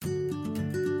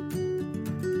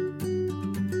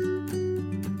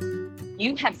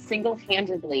You have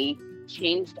single-handedly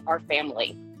changed our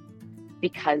family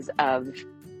because of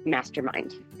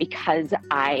Mastermind, because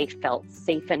I felt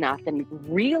safe enough and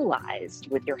realized,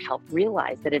 with your help,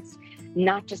 that it's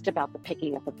not just about the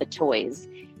picking up of the toys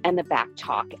and the back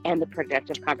talk and the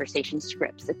productive conversation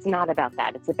scripts. It's not about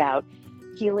that. It's about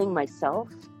healing myself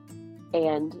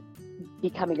and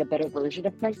becoming a better version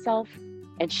of myself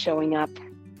and showing up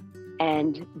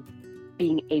and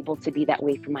being able to be that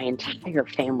way for my entire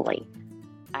family.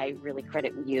 I really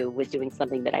credit you with doing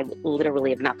something that I literally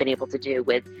have not been able to do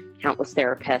with countless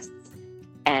therapists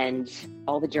and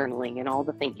all the journaling and all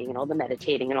the thinking and all the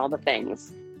meditating and all the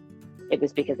things. It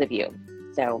was because of you.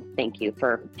 So thank you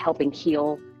for helping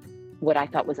heal what I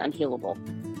thought was unhealable.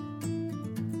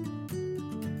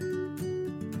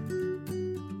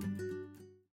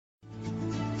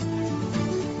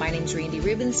 My name's Randy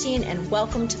Rubenstein, and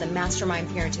welcome to the Mastermind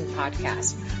Parenting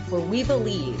Podcast, where we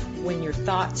believe when your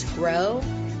thoughts grow,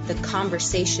 the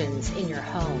conversations in your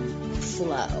home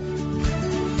flow.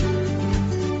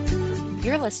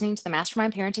 You're listening to the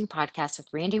Mastermind Parenting Podcast with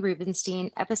Randy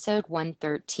Rubenstein, episode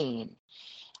 113.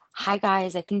 Hi,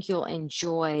 guys. I think you'll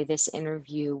enjoy this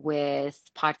interview with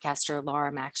podcaster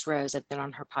Laura Max Rose. I've been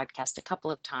on her podcast a couple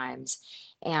of times,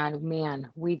 and man,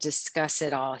 we discuss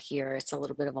it all here. It's a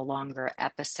little bit of a longer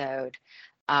episode.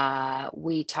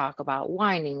 We talk about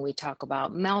whining. We talk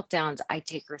about meltdowns. I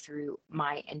take her through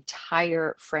my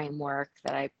entire framework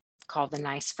that I call the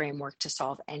NICE framework to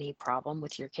solve any problem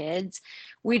with your kids.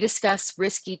 We discuss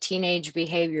risky teenage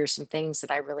behavior, some things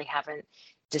that I really haven't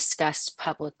discussed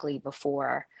publicly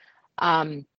before.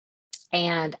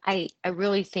 And I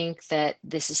really think that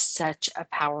this is such a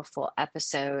powerful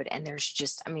episode. And there's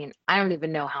just, I don't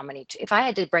even know how many, if I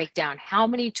had to break down how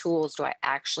many tools do I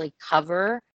actually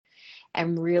cover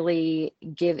and really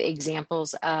give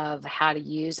examples of how to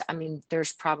use,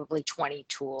 there's probably 20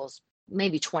 tools,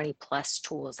 maybe 20 plus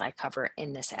tools I cover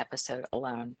in this episode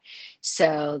alone.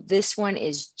 So this one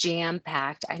is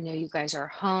jam-packed. I know you guys are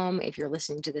home if you're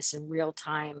listening to this in real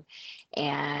time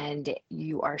and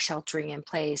you are sheltering in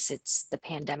place. The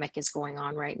pandemic is going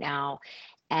on right now,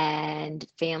 and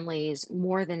families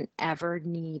more than ever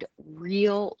need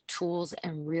real tools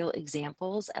and real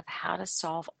examples of how to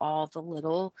solve all the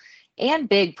little and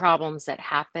big problems that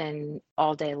happen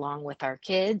all day long with our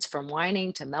kids, from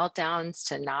whining to meltdowns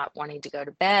to not wanting to go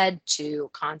to bed to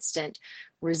constant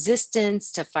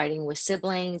resistance to fighting with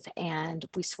siblings. And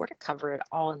we sort of cover it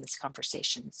all in this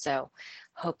conversation. So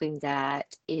hoping that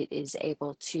it is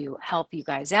able to help you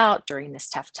guys out during this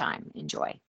tough time.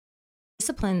 Enjoy.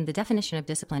 Discipline, the definition of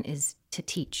discipline is to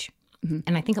teach. Mm-hmm.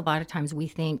 And I think a lot of times we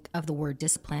think of the word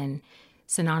discipline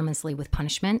synonymously with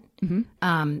punishment,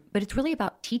 but it's really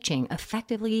about teaching,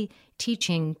 effectively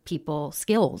teaching people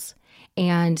skills.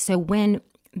 And so when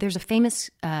there's a famous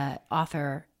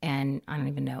author, and I don't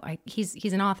even know, he's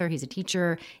an author, he's a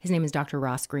teacher, his name is Dr.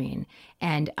 Ross Greene,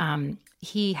 and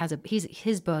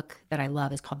his book that I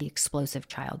love is called The Explosive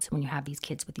Child. So when you have these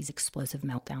kids with these explosive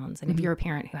meltdowns, and if you're a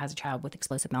parent who has a child with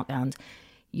explosive meltdowns,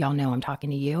 y'all know I'm talking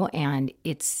to you, and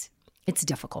it's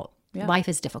difficult. Yeah. Life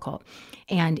is difficult.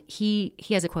 And he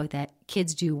has a quote that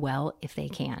kids do well if they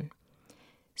can.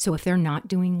 So if they're not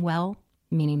doing well,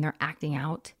 meaning they're acting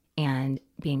out and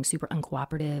being super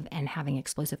uncooperative and having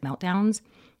explosive meltdowns,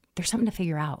 there's something to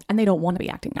figure out. And they don't want to be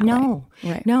acting that way.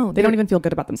 Right. No. They don't even feel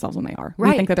good about themselves when they are.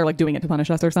 Right. We think that they're like doing it to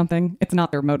punish us or something. It's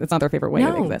not their it's not their favorite way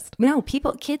to exist. No,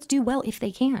 kids do well if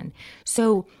they can.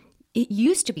 So it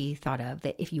used to be thought of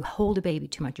that if you hold a baby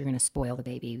too much, you're going to spoil the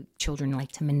baby. Children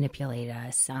like to manipulate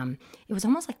us. It was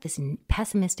almost like this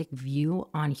pessimistic view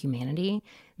on humanity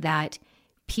that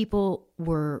people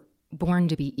were born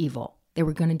to be evil. They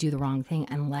were going to do the wrong thing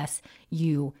unless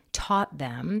you taught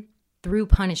them through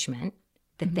punishment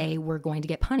that they were going to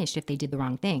get punished if they did the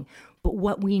wrong thing. But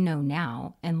what we know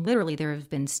now, and literally there have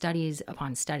been studies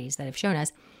upon studies that have shown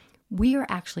us, we are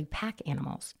actually pack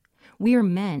animals. We are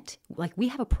meant, we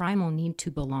have a primal need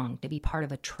to belong, to be part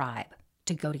of a tribe,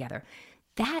 to go together.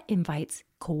 That invites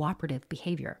cooperative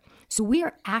behavior. So we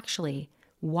are actually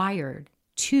wired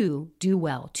to do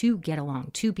well, to get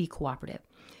along, to be cooperative.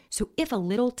 So if a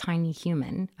little tiny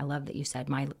human, I love that you said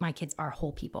my kids are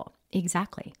whole people.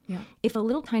 Exactly. Yeah. If a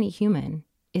little tiny human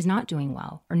is not doing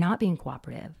well or not being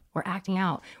cooperative or acting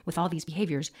out with all these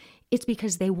behaviors, it's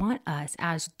because they want us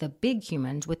as the big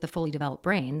humans with the fully developed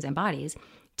brains and bodies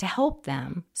to help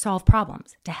them solve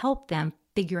problems, to help them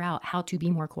figure out how to be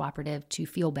more cooperative, to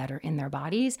feel better in their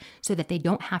bodies so that they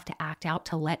don't have to act out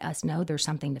to let us know there's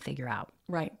something to figure out.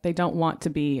 Right. They don't want to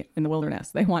be in the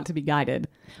wilderness. They want to be guided.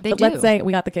 But let's say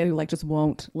we got the kid who like just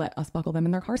won't let us buckle them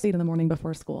in their car seat in the morning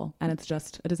before school. And it's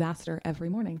just a disaster every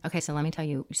morning. Okay, so let me tell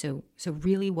you. So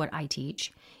really what I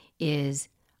teach is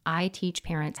I teach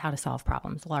parents how to solve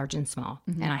problems, large and small.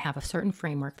 And I have a certain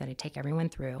framework that I take everyone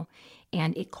through.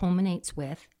 And it culminates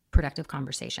with productive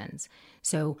conversations.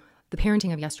 So the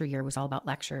parenting of yesteryear was all about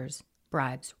lectures,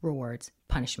 bribes, rewards,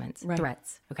 punishments,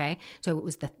 threats. Okay. So it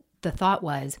was the thought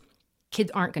was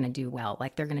kids aren't going to do well.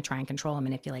 Like they're going to try and control and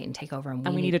manipulate and take over.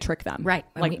 And we need to trick them. Right.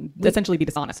 Like essentially be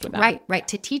dishonest with them. Right.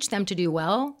 To teach them to do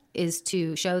well is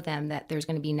to show them that there's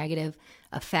going to be negative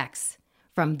effects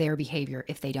from their behavior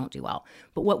if they don't do well.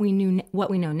 But what we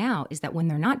know now is that when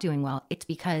they're not doing well, it's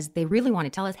because they really want to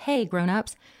tell us, hey,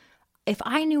 grown-ups, if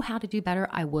I knew how to do better,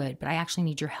 I would, but I actually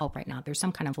need your help right now. There's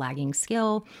some kind of lagging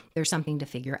skill. There's something to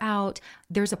figure out.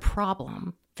 There's a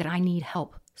problem that I need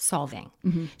help solving.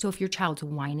 So if your child's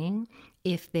whining,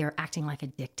 if they're acting like a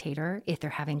dictator, if they're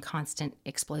having constant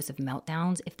explosive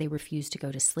meltdowns, if they refuse to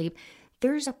go to sleep,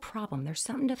 there's a problem. There's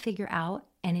something to figure out,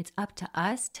 and it's up to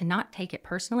us to not take it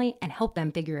personally and help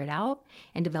them figure it out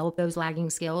and develop those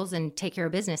lagging skills and take care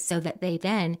of business so that they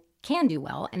then can do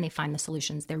well and they find the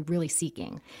solutions they're really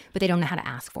seeking, but they don't know how to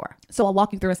ask for. So I'll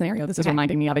walk you through a scenario this is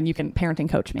reminding me of, and you can parenting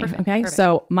coach me. Perfect.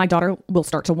 So my daughter will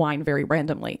start to whine very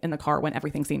randomly in the car when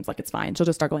everything seems like it's fine. She'll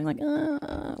just start going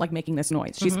like making this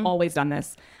noise. She's always done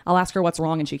this. I'll ask her what's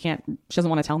wrong and she doesn't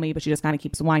want to tell me, but she just kind of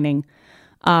keeps whining.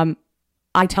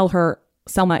 I tell her,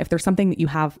 Selma, if there's something that you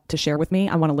have to share with me,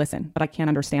 I want to listen, but I can't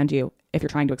understand you if you're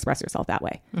trying to express yourself that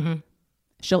way.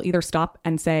 She'll either stop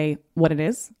and say what it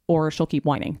is, or she'll keep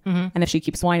whining. And if she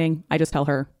keeps whining, I just tell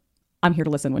her, I'm here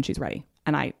to listen when she's ready.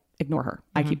 And I ignore her.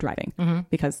 I keep driving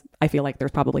because I feel like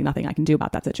there's probably nothing I can do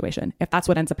about that situation. If that's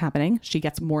what ends up happening, she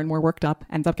gets more and more worked up,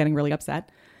 ends up getting really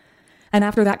upset. And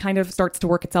after that kind of starts to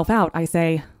work itself out, I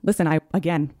say, listen, I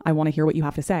want to hear what you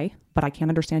have to say, but I can't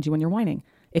understand you when you're whining.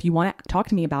 If you want to talk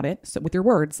to me about it with your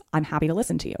words, I'm happy to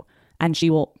listen to you. And she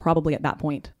will probably at that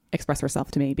point express herself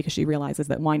to me because she realizes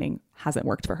that whining hasn't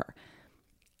worked for her.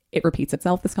 It repeats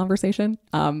itself, this conversation.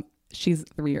 She's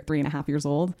 3.5 years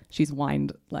old. She's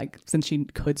whined like since she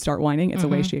could start whining. It's a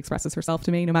way she expresses herself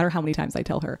to me, no matter how many times I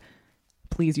tell her,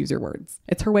 please use your words.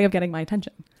 It's her way of getting my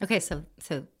attention. Okay, so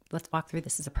let's walk through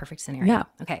this as a perfect scenario. Yeah.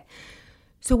 Okay.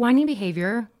 So whining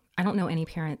behavior, I don't know any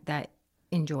parent that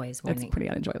enjoys whining. It's pretty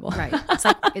unenjoyable. Right.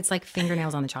 It's like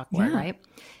fingernails on the chalkboard, right?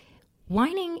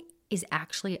 Whining is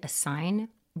actually a sign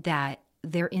that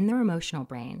they're in their emotional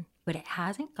brain, but it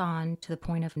hasn't gone to the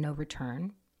point of no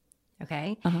return.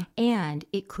 Okay. And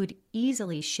it could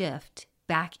easily shift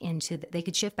back into, they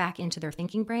could shift back into their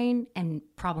thinking brain and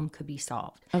problem could be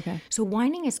solved. Okay. So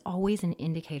whining is always an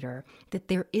indicator that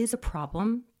there is a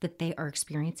problem that they are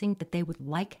experiencing that they would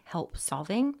like help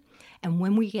solving. And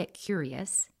when we get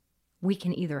curious, we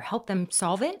can either help them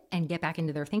solve it and get back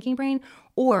into their thinking brain,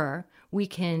 or we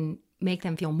can make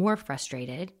them feel more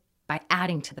frustrated by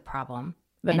adding to the problem.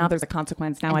 But now there's a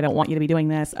consequence. Now I don't want you to be doing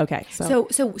this. Okay. So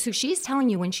she's telling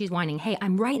you when she's whining, hey,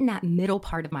 I'm right in that middle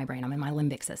part of my brain. I'm in my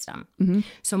limbic system.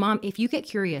 So mom, if you get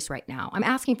curious right now, I'm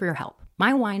asking for your help.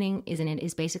 My whining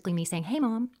is basically me saying, hey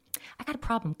mom, I got a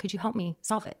problem. Could you help me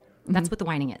solve it? That's what the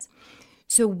whining is.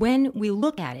 So when we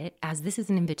look at it as this is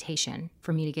an invitation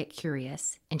for me to get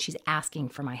curious and she's asking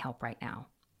for my help right now.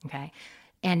 Okay.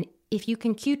 And if you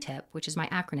can Q-tip, which is my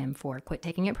acronym for quit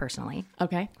taking it personally.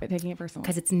 Okay. Quit taking it personally.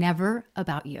 Because it's never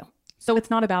about you. So it's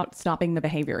not about stopping the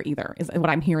behavior either, is what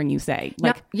I'm hearing you say.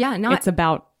 Like, no, it's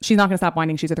about, she's not going to stop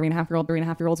whining. She's a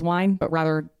 3.5-year-old's whine, but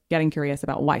rather getting curious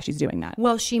about why she's doing that.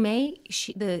 Well,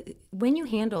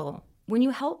 when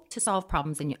you help to solve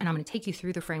problems, and I'm going to take you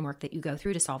through the framework that you go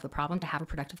through to solve the problem, to have a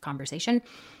productive conversation.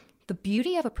 The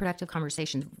beauty of a productive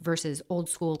conversation versus old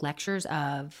school lectures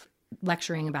of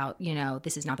lecturing about,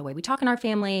 this is not the way we talk in our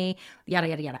family, yada,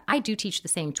 yada, yada. I do teach the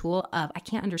same tool of, I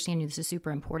can't understand you. This is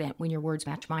super important. When your words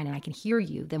match mine and I can hear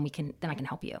you, then I can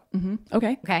help you.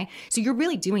 Okay. Okay. So you're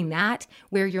really doing that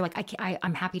where you're like,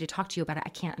 I'm happy to talk to you about it. I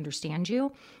can't understand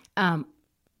you.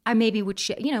 I maybe would,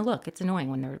 look, it's annoying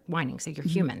when they're whining. So you're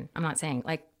human. I'm not saying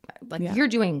like you're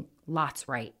doing lots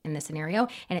right in this scenario.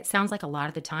 And it sounds like a lot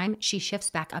of the time she shifts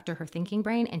back up to her thinking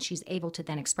brain and she's able to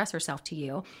then express herself to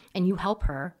you and you help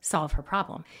her solve her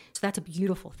problem. So that's a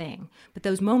beautiful thing. But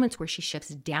those moments where she shifts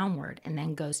downward and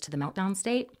then goes to the meltdown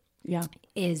state, Yeah.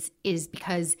 is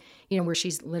because, where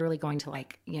she's literally going to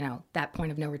like, that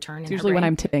point of no return. It's usually when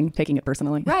I'm taking it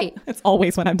personally. Right. It's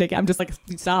always when I'm I'm just like,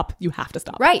 stop. You have to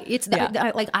stop. Right. It's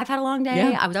like, I've had a long day.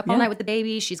 Yeah. I was up all night with the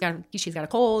baby. She's got a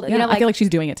cold. Yeah. I feel like she's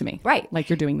doing it to me. Right. Like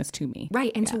you're doing this to me.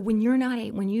 Right. And so when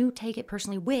you take it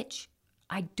personally, which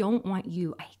I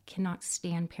cannot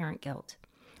stand parent guilt.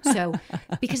 So,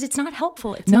 because it's not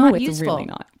helpful. It's not useful. Really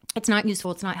not. It's not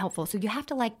useful. It's not helpful. So you have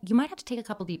to you might have to take a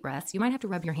couple deep breaths. You might have to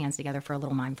rub your hands together for a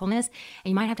little mindfulness.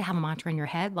 And you might have to have a mantra in your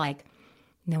head like,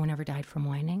 no one ever died from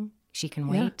whining. She can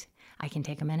wait. I can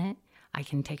take a minute. I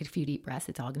can take a few deep breaths.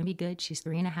 It's all going to be good. She's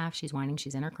 3.5. She's whining.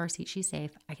 She's in her car seat. She's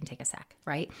safe. I can take a sec,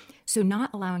 right? So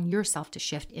not allowing yourself to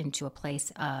shift into a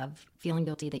place of feeling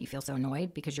guilty that you feel so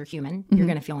annoyed because you're human. You're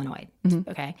going to feel annoyed,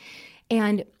 okay?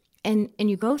 And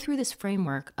you go through this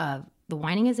framework of the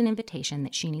whining is an invitation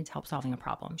that she needs help solving a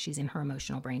problem. She's in her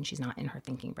emotional brain. She's not in her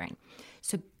thinking brain.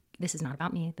 So this is not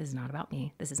about me. This is not about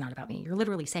me. This is not about me. You're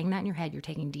literally saying that in your head. You're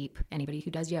taking deep. Anybody who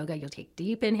does yoga, you'll take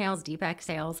deep inhales, deep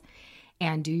exhales,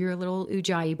 and do your little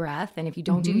ujjayi breath. And if you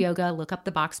don't do yoga, look up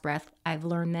the box breath. I've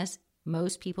learned this.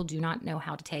 Most people do not know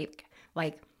how to take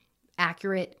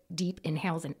accurate deep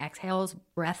inhales and exhales,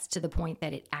 breaths to the point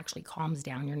that it actually calms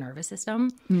down your nervous system.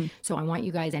 So I want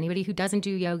you guys, anybody who doesn't do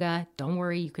yoga, don't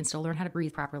worry, you can still learn how to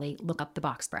breathe properly. Look up the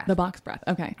box breath. The box breath.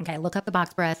 Okay. Okay, look up the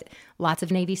box breath. Lots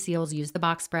of Navy SEALs use the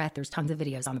box breath. There's tons of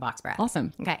videos on the box breath.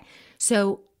 Awesome. Okay,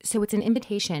 so it's an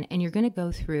invitation, and you're going to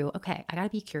go through, okay, I got to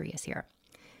be curious here.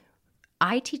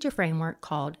 I teach a framework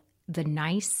called the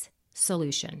NICE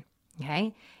solution,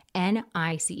 okay?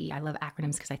 NICE. I love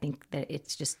acronyms because I think that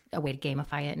it's just a way to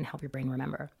gamify it and help your brain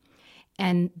remember.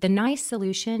 And the NICE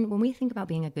solution, when we think about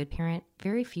being a good parent,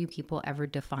 very few people ever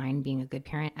define being a good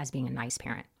parent as being a nice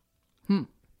parent.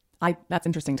 That's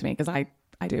interesting to me because I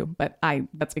do, but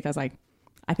that's because I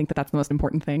think that that's the most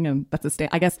important thing. And that's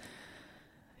I guess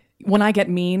when I get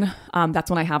mean, that's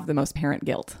when I have the most parent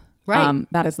guilt. Right.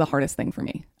 That is the hardest thing for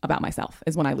me about myself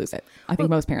is when I lose it. I think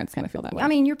most parents kind of feel that way. I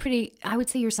mean, I would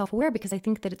say you're self-aware because I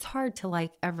think that it's hard to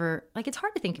it's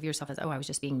hard to think of yourself as, oh, I was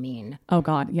just being mean. Oh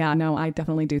God. Yeah, no, I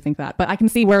definitely do think that, but I can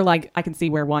see where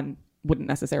one wouldn't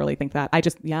necessarily think that.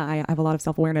 I have a lot of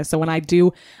self-awareness. So when I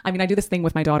do this thing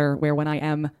with my daughter where when I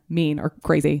am mean or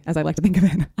crazy, as I like to think of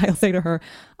it, I'll say to her,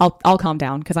 I'll calm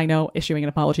down because I know issuing an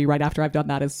apology right after I've done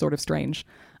that is sort of strange.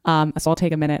 So I'll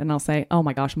take a minute and I'll say, oh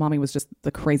my gosh, mommy was just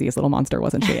the craziest little monster,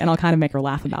 wasn't she? And I'll kind of make her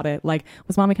laugh about it. Like,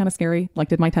 was mommy kind of scary? Like,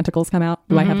 did my tentacles come out?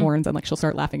 Do I have horns? And she'll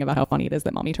start laughing about how funny it is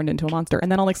that mommy turned into a monster.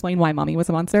 And then I'll explain why mommy was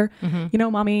a monster.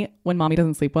 Mommy, when mommy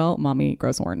doesn't sleep well, mommy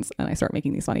grows horns. And I start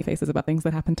making these funny faces about things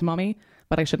that happened to mommy,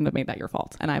 but I shouldn't have made that your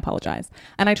fault. And I apologize.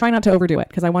 And I try not to overdo it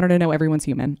because I want her to know everyone's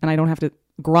human and I don't have to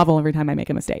grovel every time I make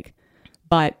a mistake.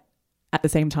 But at the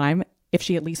same time, if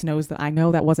she at least knows that I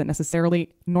know that wasn't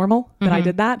necessarily normal, that I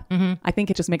did that, I think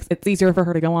it just makes it easier for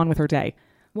her to go on with her day.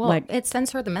 Well, it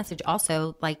sends her the message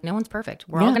also, no one's perfect.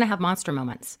 We're all going to have monster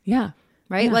moments. Yeah.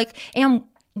 Right? Yeah. And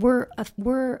we're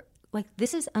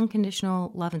this is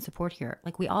unconditional love and support here.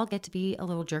 We all get to be a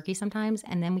little jerky sometimes,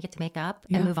 and then we get to make up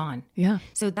and move on. Yeah.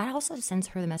 So that also sends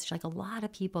her the message. A lot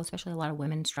of people, especially a lot of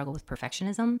women, struggle with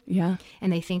perfectionism. Yeah.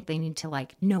 And they think they need to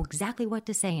know exactly what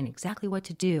to say and exactly what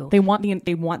to do. They want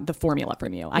the formula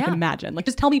from you. I can imagine.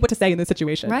 Just tell me what to say in this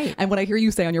situation. Right. And what I hear you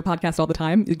say on your podcast all the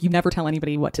time, you never tell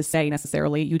anybody what to say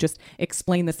necessarily. You just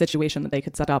explain the situation that they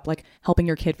could set up, helping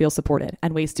your kid feel supported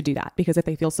and ways to do that. Because if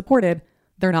they feel supported,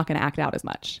 they're not going to act out as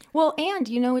much. Well, and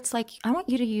it's I want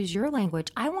you to use your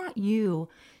language. I want you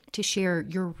to share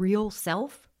your real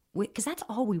self, because that's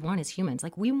all we want as humans.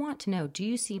 We want to know, do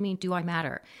you see me? Do I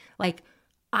matter?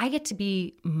 I get to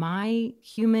be my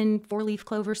human 4-leaf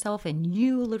clover self, and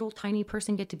you, little tiny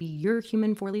person, get to be your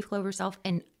human 4-leaf clover self.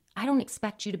 And I don't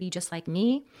expect you to be just like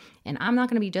me, and I'm not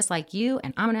going to be just like you,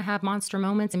 and I'm going to have monster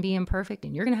moments and be imperfect,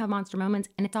 and you're going to have monster moments,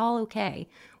 and it's all okay.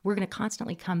 We're going to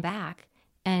constantly come back.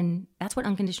 And that's what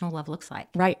unconditional love looks like.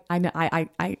 Right. I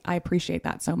appreciate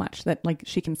that so much that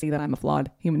she can see that I'm a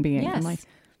flawed human being. Yes.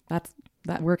 And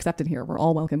that we're accepted here. We're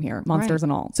all welcome here, monsters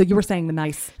and all. So you were saying the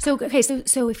NICE. So when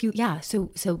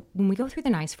we go through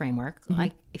the NICE framework,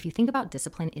 if you think about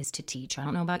discipline is to teach, I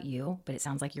don't know about you, but it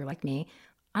sounds like you're like me.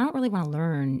 I don't really want to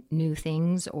learn new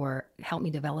things or help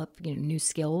me develop new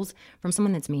skills from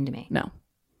someone that's mean to me. No.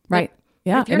 Right.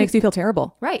 Yeah. It makes you feel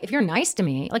terrible. Right. If you're nice to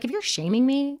me, if you're shaming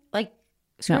me,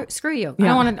 screw you.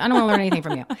 Yeah. I don't want to learn anything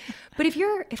from you. But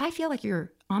if I feel like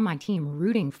you're on my team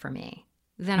rooting for me,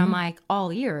 then I'm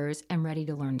all ears and ready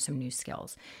to learn some new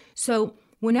skills. So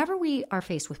whenever we are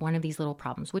faced with one of these little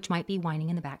problems, which might be whining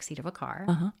in the backseat of a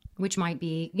car, which might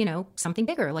be, something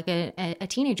bigger, like a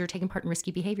teenager taking part in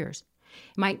risky behaviors.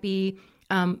 It might be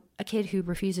a kid who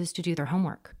refuses to do their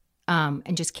homework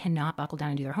and just cannot buckle down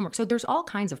and do their homework. So there's all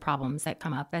kinds of problems that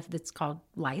come up. That's called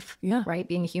life, right?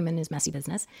 Being a human is messy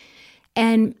business.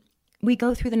 And we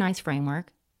go through the NICE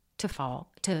framework to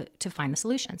find the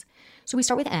solutions. So we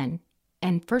start with N,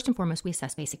 and first and foremost, we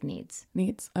assess basic needs.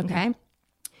 Okay.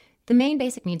 The main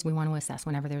basic needs we want to assess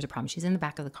whenever there's a problem. She's in the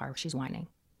back of the car. She's whining.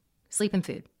 Sleep and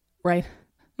food. Right.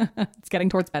 It's getting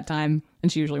towards bedtime,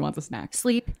 and she usually wants a snack.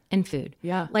 Sleep and food.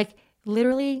 Yeah. Like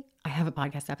literally, I have a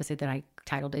podcast episode that I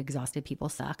titled "Exhausted People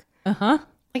Suck."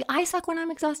 Like I suck when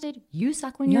I'm exhausted. You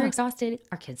suck when you're exhausted.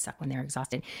 Our kids suck when they're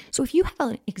exhausted. So if you have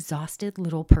an exhausted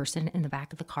little person in the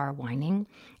back of the car whining,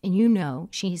 and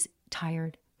she's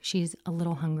tired, she's a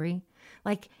little hungry,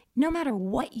 like no matter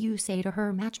what you say to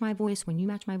her, match my voice. When you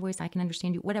match my voice, I can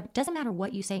understand you. Whatever. Doesn't matter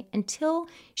what you say until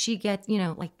she gets,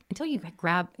 until you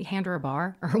hand her a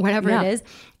bar or whatever it is.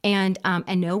 And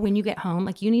know when you get home,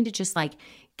 like you need to just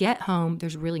get home.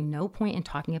 There's really no point in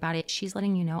talking about it. She's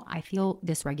letting you know, I feel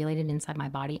dysregulated inside my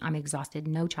body. I'm exhausted.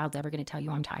 No child's ever going to tell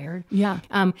you I'm tired. Yeah.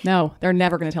 No, they're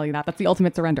never going to tell you that. That's the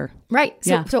ultimate surrender. Right.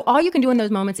 So all you can do in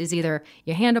those moments is either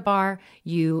you hand a bar,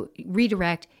 you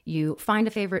redirect, you find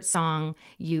a favorite song,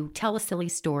 you tell a silly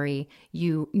story.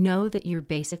 You know that you're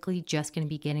basically just going to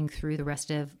be getting through the rest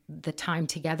of the time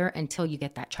together until you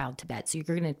get that child to bed. So you're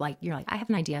going to you're like, I have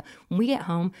an idea. When we get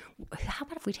home, how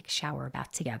about if we take a shower or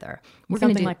bath together? We're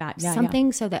going to do like that.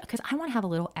 Something so that, because I want to have a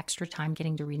little extra time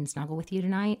getting to read and snuggle with you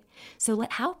tonight. So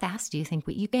how fast do you think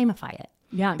you gamify it?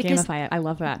 Yeah, gamify it. I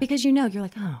love that. Because you're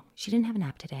like, oh, she didn't have a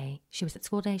nap today. She was at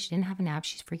school today. She didn't have a nap.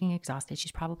 She's freaking exhausted.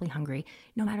 She's probably hungry.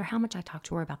 No matter how much I talk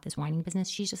to her about this whining business,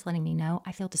 she's just letting me know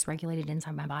I feel dysregulated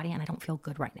inside my body and I don't feel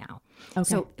good right now.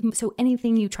 Okay. So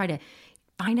anything you try to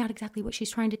find out exactly what she's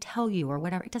trying to tell you or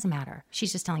whatever, it doesn't matter.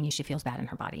 She's just telling you she feels bad in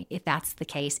her body. If that's the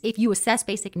case, if you assess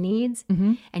basic needs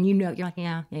and you're like,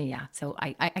 yeah. So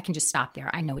I can just stop there.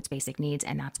 I know it's basic needs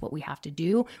and that's what we have to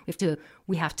do.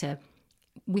 We have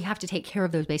to take care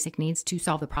of those basic needs to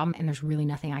solve the problem. And there's really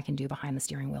nothing I can do behind the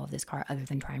steering wheel of this car other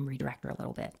than try and redirect her a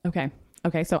little bit.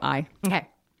 Okay. So I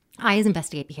is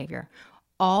investigate behavior.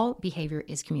 All behavior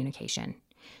is communication.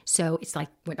 So it's like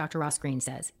what Dr. Ross Green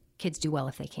says. Kids do well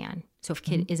if they can. So if a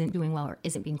kid isn't doing well or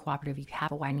isn't being cooperative, you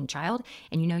have a whining child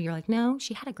and you're like, no,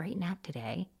 she had a great nap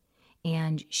today.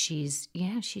 And she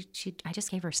I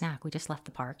just gave her a snack. We just left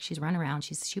the park. She's run around.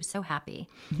 She was so happy.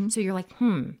 So you're like,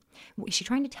 is she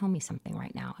trying to tell me something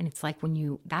right now? And it's like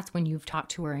that's when you've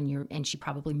talked to her and she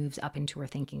probably moves up into her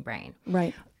thinking brain.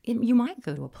 Right. You might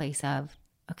go to a place of,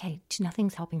 okay,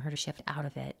 nothing's helping her to shift out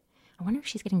of it. I wonder if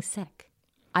she's getting sick.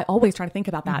 I always try to think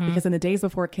about that because in the days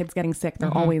before a kid's getting sick,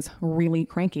 they're always really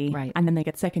cranky. Right. And then they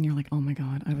get sick and you're like, oh my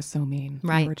God, I was so mean.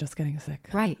 Right. We were just getting sick.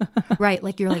 Right. Right.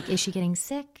 Like you're like, is she getting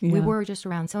sick? Yeah. We were just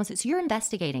around so-and-so. So you're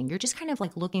investigating. You're just kind of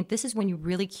like looking. This is when you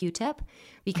really Q-tip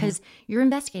because you're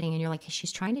investigating and you're like, hey,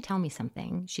 she's trying to tell me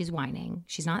something. She's whining.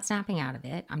 She's not snapping out of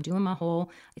it. I'm doing my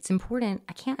whole, it's important.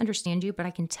 I can't understand you, but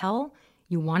I can tell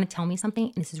you want to tell me something.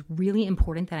 And this is really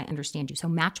important that I understand you. So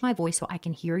match my voice so I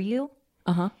can hear you.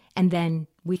 And then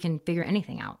we can figure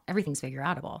anything out. Everything's figure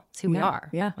outable. It's who we are.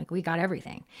 Yeah. Like we got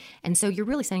everything. And so you're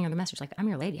really sending her the message like, I'm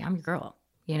your lady. I'm your girl.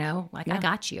 I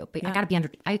got you, but I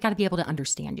gotta be able to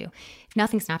understand you. If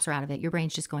nothing snaps her out of it, your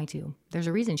brain's just going to, there's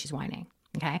a reason she's whining.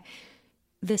 Okay.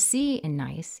 The C in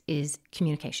NICE is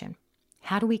communication.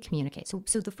 How do we communicate?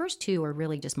 So the first two are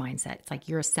really just mindset. It's like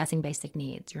you're assessing basic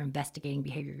needs, you're investigating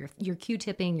behavior, you're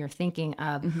Q-tipping, you're thinking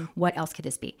of what else could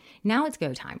this be? Now it's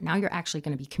go time. Now you're actually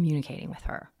going to be communicating with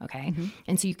her, okay?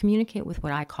 And so you communicate with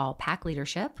what I call pack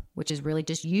leadership, which is really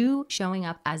just you showing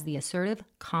up as the assertive,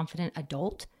 confident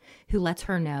adult who lets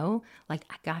her know, like,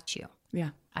 I got you.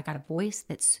 Yeah. I got a voice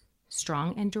that's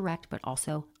strong and direct, but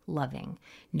also loving,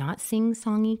 not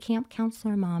sing-songy camp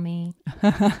counselor mommy,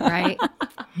 right?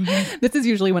 This is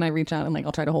usually when I reach out and like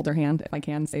I'll try to hold her hand if I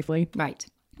can safely. Right.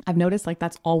 I've noticed like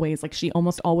that's always like she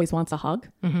almost always wants a hug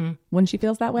when she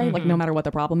feels that way. Like no matter what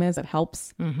the problem is, it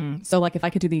helps. So like if I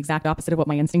could do the exact opposite of what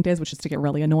my instinct is, which is to get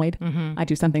really annoyed, I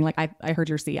do something like I heard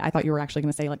your C. I thought you were actually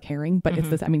going to say like caring, but it's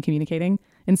this, communicating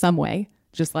in some way,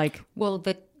 just like. Well,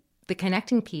 the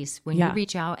connecting piece, when you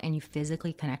reach out and you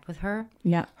physically connect with her,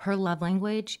 her love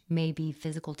language may be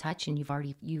physical touch, and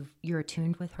you're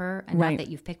attuned with her enough that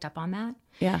you've picked up on that.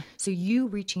 Yeah. So you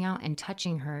reaching out and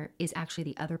touching her is actually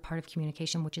the other part of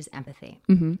communication, which is empathy.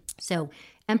 So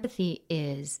empathy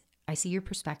is, I see your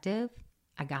perspective.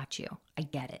 I got you. I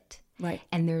get it. Right.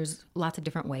 And there's lots of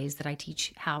different ways that I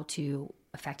teach how to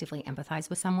effectively empathize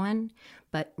with someone.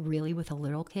 But really with a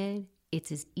little kid,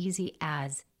 it's as easy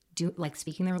as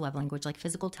speaking their love language. Like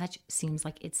physical touch seems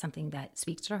like it's something that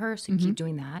speaks to her. So keep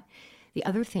doing that. The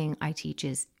other thing I teach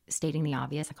is stating the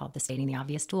obvious. I call it the stating the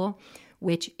obvious tool,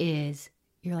 which is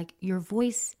your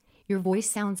voice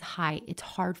sounds high. It's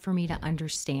hard for me to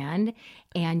understand.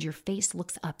 And your face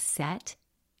looks upset.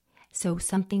 So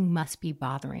something must be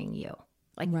bothering you.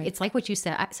 Like, it's like what you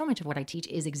said. So much of what I teach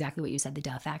is exactly what you said, the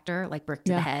duh factor, like brick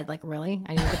to the head. Like, really?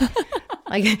 I need to,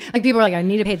 like people are like, I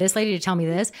need to pay this lady to tell me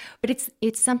this. But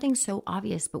it's something so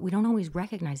obvious, but we don't always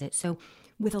recognize it. So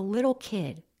with a little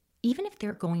kid, even if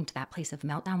they're going to that place of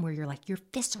meltdown where you're like, your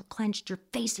fists are clenched, your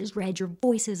face is red, your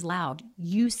voice is loud,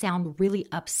 you sound really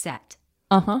upset.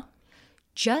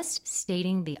 Just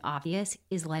stating the obvious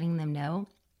is letting them know,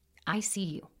 I see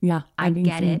you. Yeah. I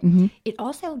get it. It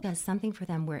also does something for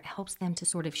them where it helps them to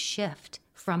sort of shift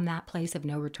from that place of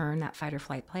no return, that fight or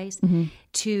flight place,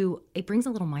 to it brings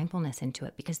a little mindfulness into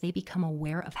it because they become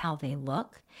aware of how they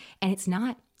look. And it's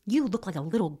not, you look like a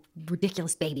little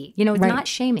ridiculous baby. It's not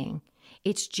shaming.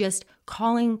 It's just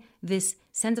calling this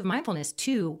sense of mindfulness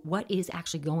to what is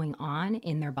actually going on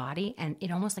in their body. And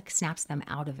it almost like snaps them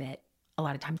out of it a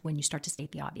lot of times when you start to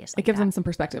state the obvious. It gives them some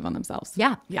perspective on themselves.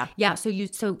 Yeah. So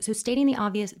stating the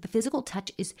obvious, the physical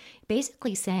touch is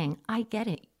basically saying, I get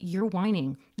it. You're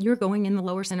whining. You're going in the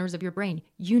lower centers of your brain.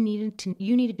 You needed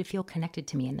to feel connected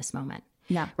to me in this moment.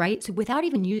 Yeah. Right. So without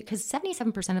even you, because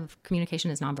 77% of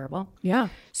communication is nonverbal. Yeah.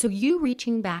 So you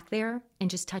reaching back there and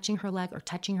just touching her leg or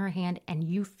touching her hand and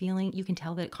you can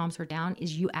tell that it calms her down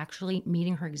is you actually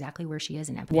meeting her exactly where she is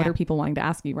in empathy. What are people wanting to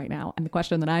ask you right now? And the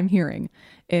question that I'm hearing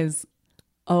is,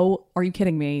 oh, are you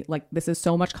kidding me? Like, this is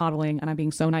so much coddling and I'm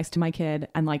being so nice to my kid.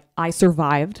 And like, I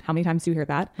survived. How many times do you hear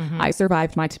that? I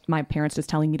survived my parents just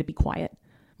telling me to be quiet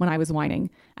when I was whining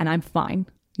and I'm fine.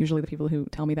 Usually the people who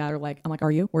tell me that are like, I'm like, were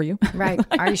you? Right.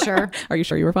 Are you sure? Are you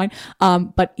sure you were fine?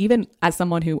 But even as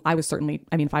someone who I was certainly,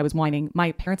 if I was whining,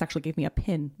 my parents actually gave me a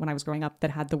pin when I was growing up that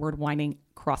had the word whining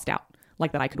crossed out,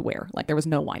 like that I could wear. Like there was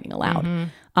no whining allowed.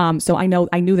 So I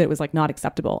knew that it was like not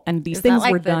acceptable. And these things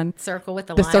were done. Circle with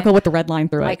the line? Circle with the red line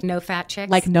through it. Like no fat chicks?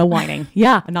 Like no whining.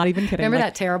 Yeah. Not even kidding. Remember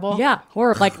that terrible? Yeah.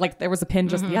 Horrible. Like there was a pin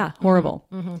just, horrible.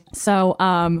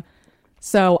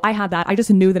 So I had that. I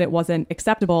just knew that it wasn't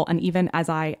acceptable. And even as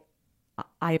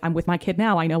I'm with my kid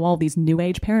now, I know all these new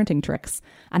age parenting tricks.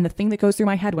 And the thing that goes through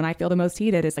my head when I feel the most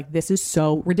heated is like, this is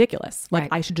so ridiculous. Like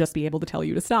I should just be able to tell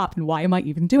you to stop. And why am I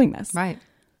even doing this? Right.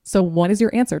 So what is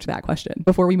your answer to that question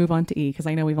before we move on to E? Because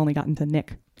I know we've only gotten to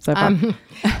Nick so far.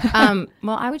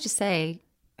 Well, I would just say,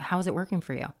 how is it working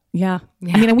for you? Yeah.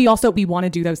 And we want to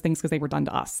do those things because they were done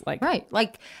to us. Like, right.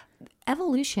 Like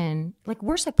evolution, like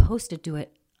we're supposed to do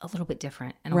it a little bit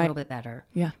different and a little bit better.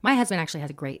 Yeah. My husband actually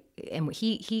has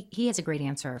he has a great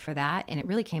answer for that. And it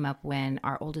really came up when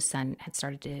our oldest son had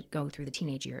started to go through the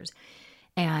teenage years.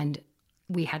 And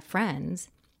we had friends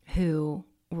who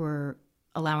were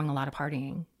allowing a lot of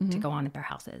partying to go on at their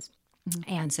houses.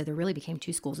 And so there really became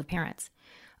two schools of parents.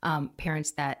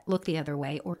 Parents that looked the other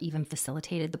way or even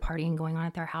facilitated the partying going on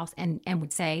at their house and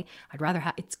would say, I'd rather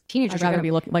have it's teenagers. I'd rather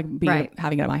be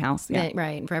having it at my house. Yeah.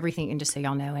 Right. And for everything. And just so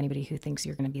y'all know, anybody who thinks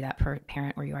you're going to be that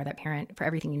parent or you are that parent, for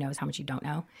everything you know is how much you don't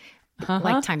know.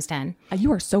 Like times 10.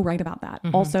 You are so right about that.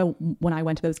 Also, when I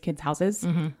went to those kids' houses,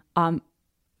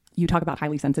 you talk about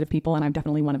highly sensitive people, and I'm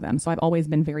definitely one of them. So I've always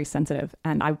been very sensitive.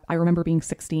 And I remember being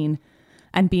 16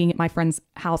 and being at my friend's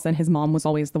house, and his mom was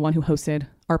always the one who hosted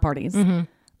our parties.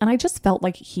 And I just felt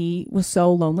like he was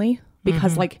so lonely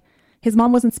because like his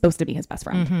mom wasn't supposed to be his best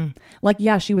friend. Like,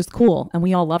 yeah, she was cool and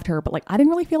we all loved her, but like, I didn't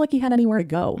really feel like he had anywhere to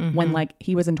go when like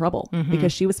he was in trouble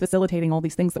because she was facilitating all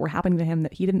these things that were happening to him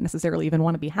that he didn't necessarily even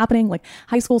want to be happening. Like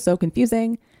high school's so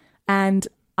confusing. And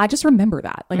I just remember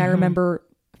that. Like I remember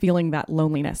feeling that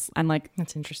loneliness and like,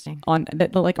 that's interesting on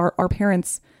that. Like our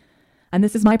parents, and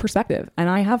this is my perspective. And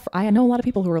I know a lot of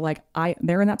people who are like,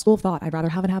 they're in that school of thought. I'd rather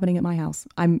have it happening at my house.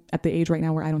 I'm at the age right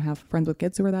now where I don't have friends with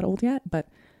kids who are that old yet. But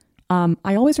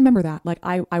I always remember that. Like,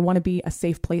 I want to be a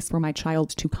safe place for my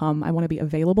child to come. I want to be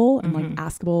available and like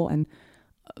askable.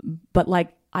 But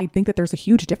like, I think that there's a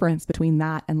huge difference between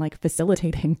that and like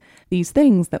facilitating these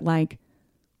things that like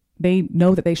they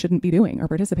know that they shouldn't be doing or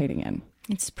participating in.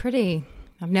 It's pretty,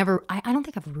 I don't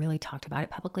think I've really talked about it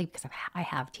publicly because I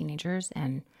have teenagers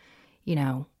and you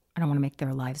know, I don't want to make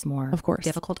their lives more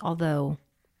difficult. Although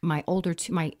my older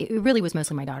two, it really was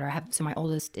mostly my daughter. My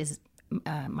oldest is,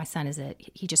 my son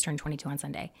he just turned 22 on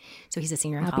Sunday. So he's a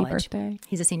senior in college. Happy birthday.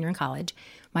 He's a senior in college.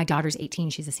 My daughter's 18.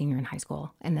 She's a senior in high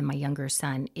school. And then my younger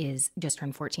son is just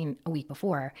turned 14 a week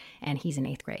before, and he's in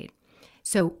 8th grade.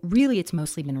 So really it's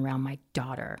mostly been around my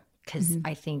daughter because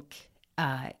I think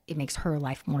it makes her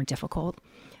life more difficult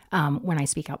when I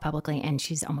speak out publicly. And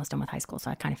she's almost done with high school,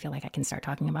 so I kind of feel like I can start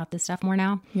talking about this stuff more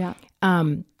now. Yeah.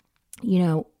 You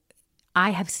know,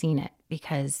 I have seen it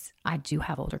because I do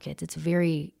have older kids. It's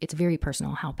very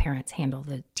personal how parents handle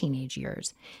the teenage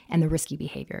years and the risky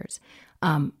behaviors.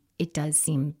 It does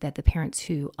seem that the parents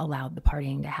who allowed the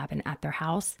partying to happen at their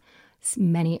house,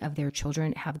 many of their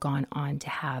children have gone on to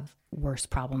have worse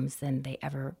problems than they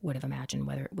ever would have imagined,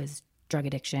 whether it was drug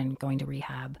addiction, going to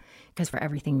rehab, because for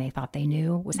everything they thought they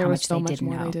knew was how much they didn't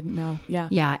know. They didn't know. Yeah.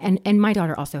 Yeah. And my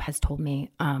daughter also has told me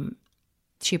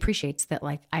she appreciates that,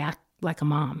 like, I act like a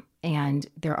mom, and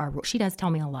she does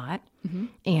tell me a lot,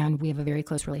 and we have a very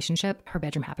close relationship. Her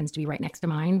bedroom happens to be right next to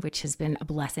mine, which has been a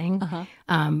blessing,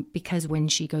 because when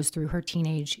she goes through her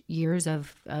teenage years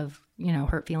of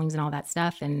hurt feelings and all that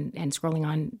stuff, and scrolling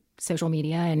on social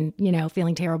media and,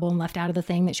 feeling terrible and left out of the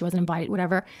thing that she wasn't invited,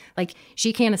 whatever, like,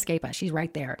 she can't escape us. She's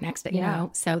right there next to, you know,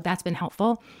 so that's been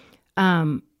helpful.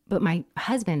 But my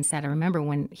husband said, I remember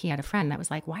when he had a friend that was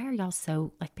like, why are y'all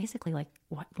so, like, basically, like,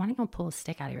 why don't y'all pull a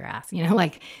stick out of your ass?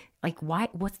 Like why,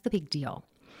 what's the big deal?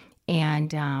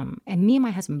 And me and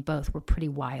my husband both were pretty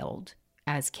wild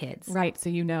as kids. Right. So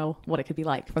you know what it could be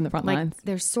like from the front lines.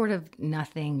 There's sort of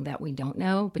nothing that we don't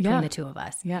know between the two of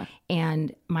us. Yeah.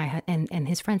 And and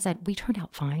his friend said, we turned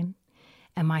out fine.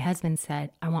 And my husband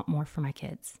said, I want more for my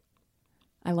kids.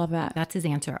 I love that. That's his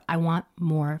answer. I want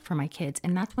more for my kids.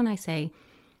 And that's when I say,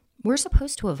 we're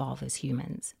supposed to evolve as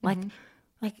humans. Like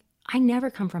I never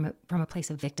come from a place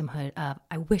of victimhood of,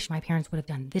 I wish my parents would have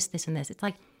done this, this, and this. It's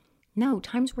like, no,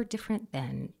 times were different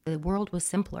then. The world was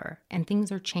simpler, and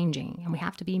things are changing, and we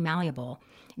have to be malleable.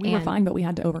 We were fine, but we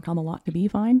had to overcome a lot to be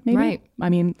fine, maybe. Right. I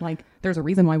mean, like, there's a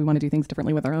reason why we want to do things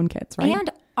differently with our own kids, right? And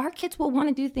our kids will want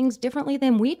to do things differently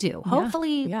than we do.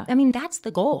 Hopefully, Yeah. I mean, that's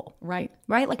the goal. Right.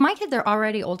 Right? Like, my kids are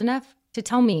already old enough to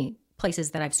tell me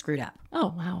places that I've screwed up.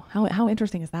 Oh, wow. How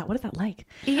interesting is that? What is that like?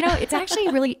 It's actually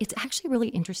really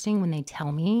interesting when they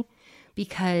tell me,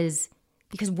 because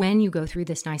when you go through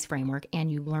this nice framework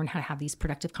and you learn how to have these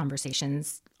productive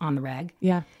conversations on the reg,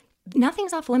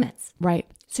 nothing's off limits. Right.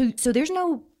 So there's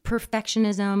no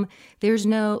perfectionism. There's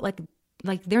no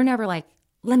like they're never like,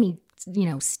 let me,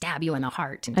 stab you in the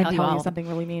heart and tell you something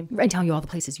really mean and tell you all the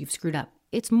places you've screwed up.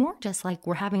 It's more just like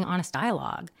we're having honest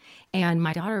dialogue. And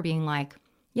my daughter being like,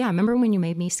 yeah, remember when you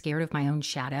made me scared of my own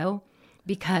shadow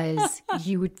because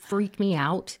you would freak me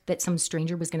out that some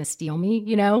stranger was going to steal me,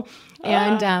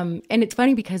 And it's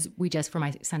funny because we just, for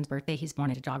my son's birthday, he's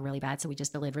wanted a dog really bad. So we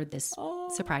just delivered this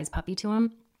surprise puppy to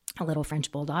him, a little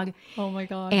French bulldog. Oh my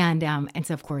God. And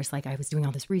so of course, like, I was doing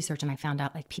all this research and I found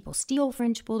out, like, people steal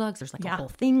French bulldogs. There's like a whole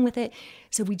thing with it.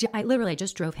 So I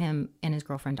just drove him and his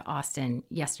girlfriend to Austin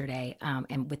yesterday,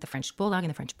 and with the French bulldog, and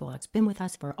the French bulldog's been with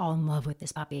us. We're all in love with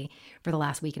this puppy for the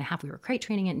last week and a half. We were crate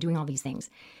training it and doing all these things.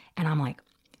 And I'm like,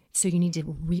 so you need to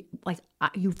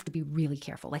you have to be really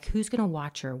careful. Like, who's going to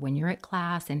watch her when you're at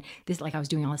class? And this, like, I was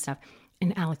doing all this stuff.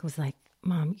 And Alec was like,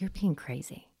 Mom, you're being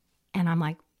crazy. And I'm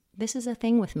like, this is a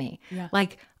thing with me. Yeah.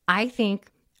 Like, I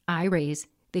think I raise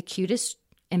the cutest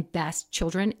and best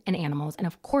children and animals. And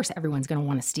of course, everyone's going to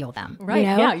want to steal them. Right.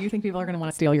 Yeah. You think people are going to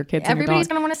want to steal your kids? Everybody's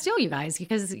going to want to steal you guys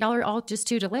because y'all are all just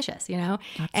too delicious,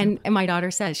 And my daughter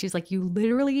says, she's like, you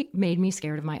literally made me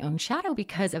scared of my own shadow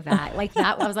because of that. Like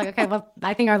that, I was like, okay, well,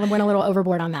 I think I went a little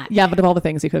overboard on that. Yeah. But of all the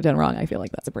things you could have done wrong, I feel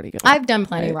like that's a pretty good one. I've done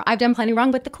plenty wrong. I've done plenty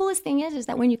wrong. But the coolest thing is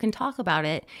that when you can talk about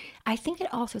it, I think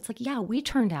it's like, yeah, we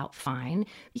turned out fine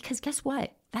because guess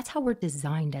what? That's how we're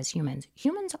designed as humans.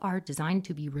 Humans are designed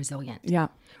to be resilient. Yeah.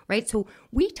 Right? So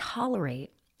we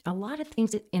tolerate a lot of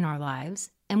things in our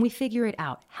lives and we figure it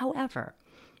out. However,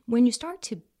 when you start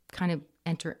to kind of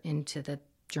enter into the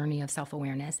journey of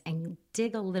self-awareness and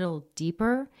dig a little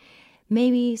deeper,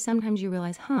 maybe sometimes you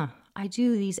realize, I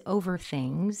do these over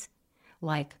things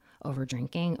like over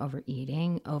drinking,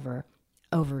 overeating, over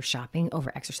shopping,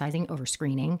 over exercising, over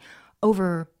screening,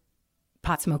 over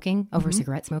pot smoking, over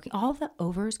cigarette smoking. All the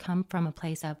overs come from a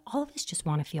place of all of us just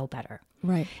want to feel better.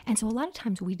 Right. And so a lot of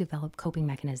times we develop coping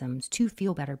mechanisms to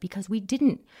feel better because we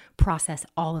didn't process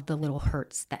all of the little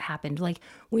hurts that happened. Like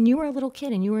when you were a little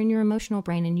kid and you were in your emotional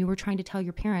brain and you were trying to tell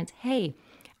your parents, hey,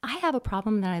 I have a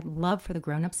problem that I'd love for the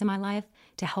grownups in my life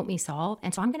to help me solve.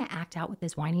 And so I'm going to act out with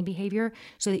this whining behavior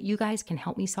so that you guys can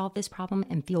help me solve this problem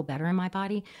and feel better in my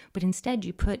body. But instead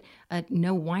you put a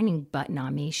no whining button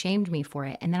on me, shamed me for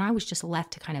it. And then I was just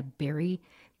left to kind of bury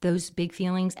those big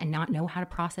feelings and not know how to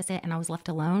process it. And I was left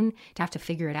alone to have to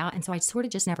figure it out. And so I sort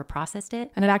of just never processed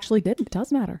it. And it actually did. It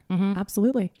does matter.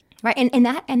 Absolutely. Right.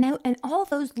 And all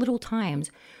those little times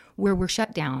where we're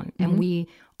shut down and we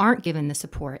aren't given the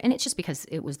support. And it's just because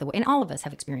it was the way, and all of us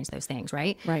have experienced those things,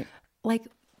 right? Right. like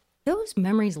those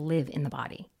memories live in the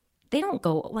body. They don't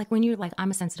go like when you're like,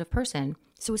 I'm a sensitive person.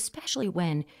 So especially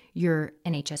when you're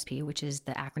an HSP, which is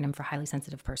the acronym for highly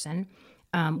sensitive person,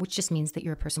 which just means that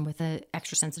you're a person with an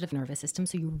extra sensitive nervous system.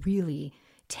 So you really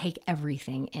take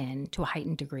everything in to a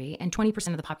heightened degree. And 20%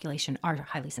 of the population are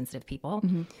highly sensitive people.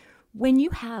 Mm-hmm. When you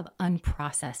have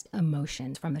unprocessed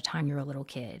emotions from the time you're a little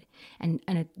kid and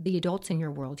the adults in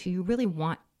your world who you really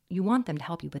want, you want them to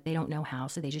help you, but they don't know how,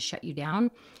 so they just shut you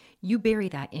down, you bury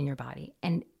that in your body.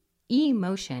 And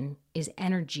emotion is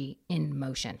energy in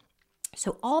motion.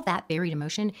 So all that buried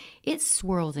emotion, it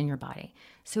swirls in your body.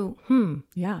 So, 1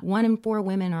 in 4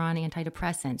 women are on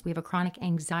antidepressants. We have a chronic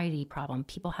anxiety problem.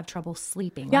 People have trouble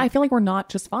sleeping. Yeah, I feel like we're not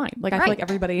just fine. Like, I feel like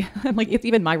everybody, I'm like, it's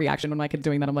even my reaction when my kid's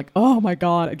doing that. I'm like, oh my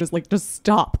God, I just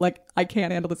stop. Like, I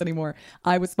can't handle this anymore.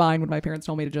 I was fine when my parents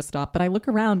told me to just stop. But I look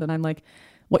around and I'm like,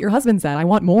 what your husband said, I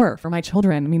want more for my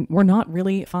children. I mean, we're not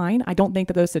really fine. I don't think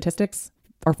that those statistics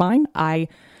are fine.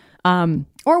 Or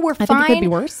we're fine. I think it could be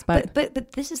worse. But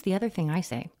this is the other thing I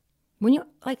say. When you,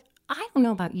 like, I don't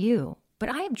know about you, but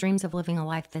I have dreams of living a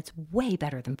life that's way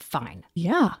better than fine.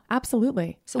 Yeah,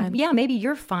 absolutely. So maybe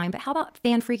you're fine, but how about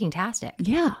fan-freaking-tastic?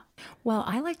 Yeah. Well,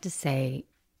 I like to say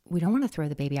we don't want to throw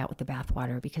the baby out with the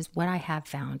bathwater, because what I have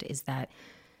found is that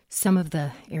some of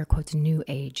the, air quotes, new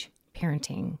age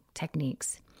parenting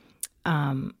techniques,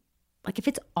 like if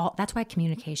it's all, that's why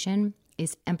communication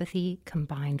is empathy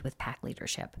combined with pack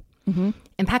leadership. Mm-hmm.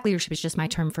 And pack leadership is just my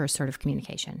term for assertive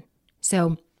communication.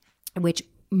 So, which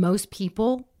most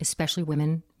people, especially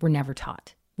women, were never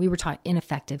taught. We were taught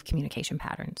ineffective communication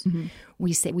patterns. Mm-hmm.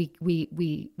 We say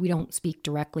we don't speak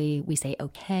directly. We say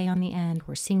okay on the end.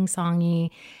 We're sing-songy,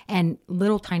 and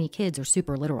little tiny kids are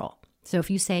super literal. So if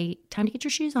you say time to get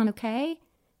your shoes on, okay,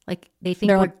 like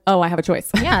they're like, oh, I have a choice.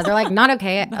 Yeah, they're like, not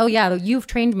okay. Oh yeah, you've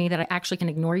trained me that I actually can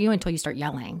ignore you until you start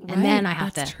yelling, and then I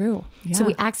have to. That's true. Yeah. So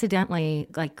we accidentally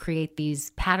like create these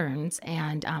patterns,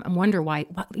 and wonder why.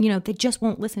 They just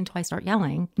won't listen until I start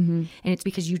yelling, and it's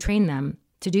because you train them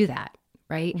to do that,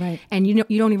 right? Right. And you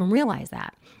don't even realize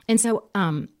that. And so,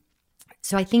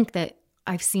 so I think that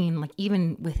I've seen, like,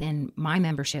 even within my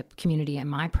membership community and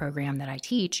my program that I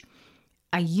teach,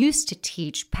 I used to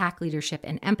teach pack leadership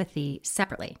and empathy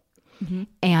separately. Mm-hmm.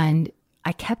 And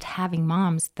I kept having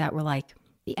moms that were like,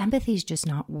 the empathy is just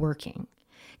not working.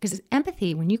 Because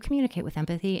empathy, when you communicate with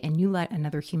empathy and you let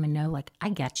another human know, like, I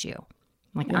get you.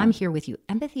 Like, I'm here with you.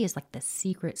 Empathy is like the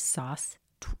secret sauce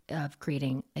of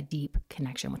creating a deep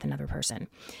connection with another person.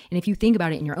 And if you think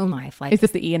about it in your own life, like... Is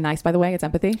this the E in nice, by the way? It's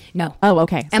empathy? No. Oh,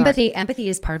 okay. Sorry. Empathy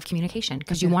is part of communication,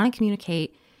 because you want to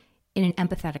communicate in an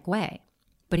empathetic way.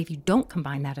 But if you don't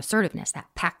combine that assertiveness, that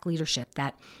pack leadership,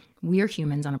 that we are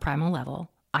humans on a primal level,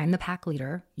 I'm the pack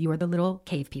leader, you are the little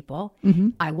cave people,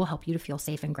 I will help you to feel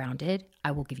safe and grounded.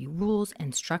 I will give you rules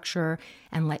and structure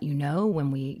and let you know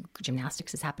when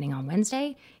gymnastics is happening on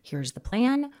Wednesday, here's the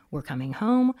plan, we're coming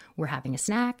home, we're having a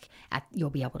snack, you'll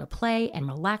be able to play and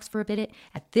relax for a bit.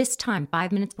 At this time,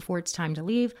 5 minutes before it's time to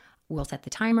leave, we'll set the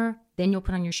timer, then you'll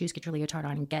put on your shoes, get your leotard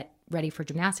on, and get ready for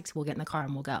gymnastics. We'll get in the car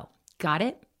and we'll go. Got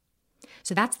it?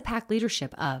 So that's the pack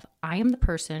leadership of, I am the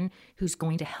person who's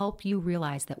going to help you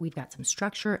realize that we've got some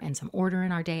structure and some order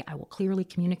in our day. I will clearly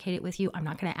communicate it with you. I'm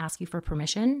not going to ask you for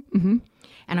permission, and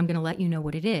I'm going to let you know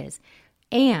what it is.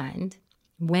 And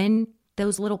when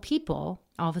those little people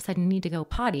all of a sudden need to go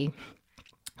potty,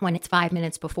 when it's 5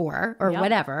 minutes before or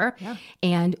whatever,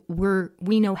 and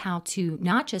we know how to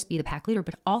not just be the pack leader,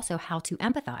 but also how to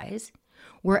empathize,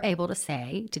 we're able to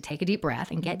say, to take a deep breath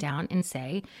and get down and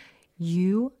say,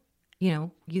 you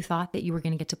thought that you were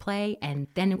going to get to play, and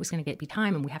then it was going to be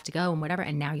time, and we have to go and whatever,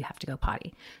 and now you have to go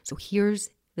potty. So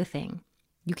here's the thing.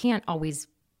 You can't always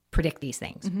predict these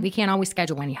things. We can't always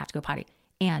schedule when you have to go potty.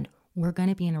 And we're going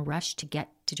to be in a rush to get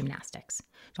to gymnastics.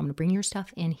 So I'm going to bring your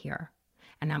stuff in here,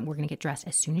 and we're going to get dressed.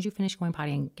 As soon as you finish going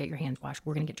potty and get your hands washed,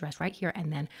 we're going to get dressed right here,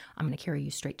 and then I'm going to carry you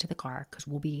straight to the car, because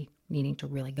we'll be needing to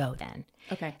really go then.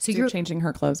 Okay. So you're changing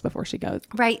her clothes before she goes.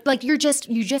 Right. Like you just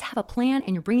have a plan,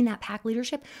 and you're bringing that pack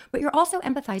leadership, but you're also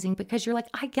empathizing, because you're like,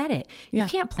 I get it. You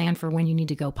can't plan for when you need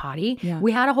to go potty. Yeah.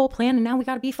 We had a whole plan, and now we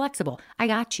got to be flexible. I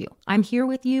got you. I'm here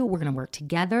with you. We're going to work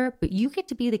together, but you get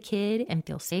to be the kid and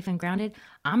feel safe and grounded.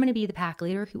 I'm going to be the pack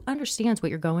leader who understands what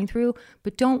you're going through,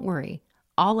 but don't worry.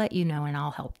 I'll let you know, and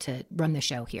I'll help to run the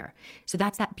show here. So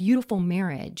that's that beautiful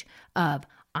marriage of,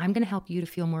 I'm going to help you to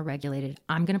feel more regulated.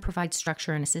 I'm going to provide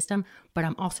structure and a system, but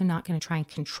I'm also not going to try and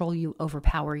control you,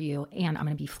 overpower you. And I'm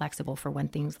going to be flexible for when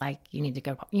things like you need to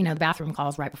go, the bathroom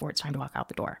calls right before it's time to walk out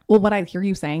the door. Well, what I hear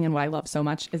you saying and what I love so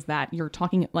much is that you're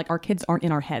talking like our kids aren't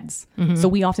in our heads. So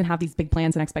we often have these big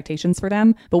plans and expectations for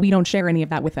them, but we don't share any of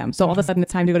that with them. So all of a sudden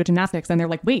it's time to go to gymnastics and they're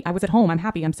like, wait, I was at home. I'm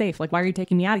happy. I'm safe. Like, why are you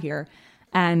taking me out of here?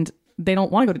 And they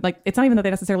don't want to go to, like, it's not even that they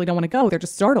necessarily don't want to go. They're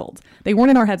just startled. They weren't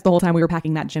in our heads the whole time we were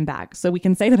packing that gym bag. So we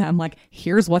can say to them, like,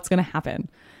 here's what's going to happen.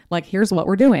 Like, here's what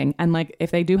we're doing. And like,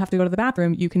 if they do have to go to the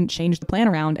bathroom, you can change the plan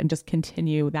around and just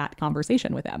continue that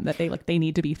conversation with them that they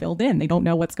need to be filled in. They don't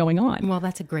know what's going on. Well,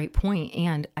 that's a great point.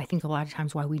 And I think a lot of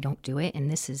times why we don't do it, and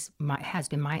this has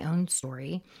been my own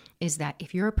story, is that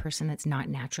if you're a person that's not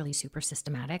naturally super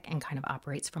systematic and kind of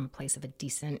operates from a place of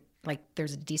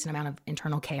there's a decent amount of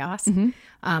internal chaos,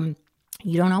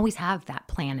 you don't always have that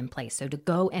plan in place. So to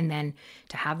go and then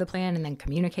to have the plan and then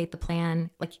communicate the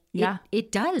plan,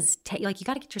 it does take, you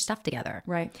got to get your stuff together.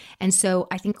 Right. And so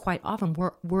I think quite often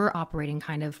we're operating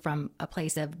kind of from a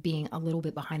place of being a little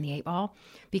bit behind the eight ball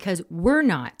because we're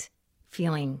not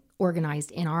feeling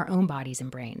organized in our own bodies and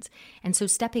brains. And so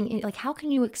stepping in, how can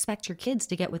you expect your kids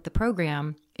to get with the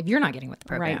program if you're not getting with the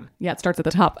program? Right. Yeah, it starts at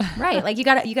the top. Right. You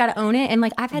gotta own it. And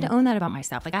I've had to own that about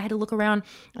myself. I had to look around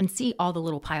and see all the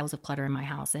little piles of clutter in my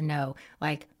house and know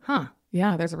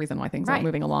Yeah, there's a reason why things aren't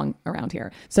moving along around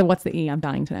here. So what's the E? I'm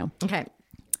dying to know. Okay.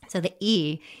 So the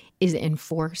E is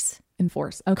enforce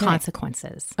Okay.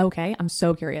 consequences. Okay. I'm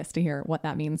so curious to hear what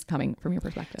that means coming from your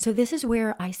perspective. So this is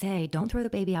where I say, don't throw the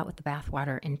baby out with the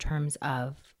bathwater in terms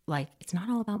of it's not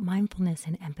all about mindfulness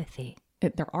and empathy.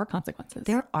 There are consequences.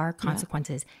 There are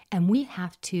consequences. Yeah. And we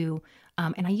have to,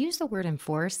 and I use the word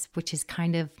enforce, which is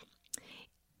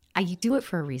I do it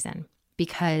for a reason.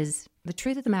 Because the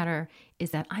truth of the matter is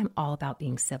that I'm all about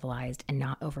being civilized and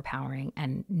not overpowering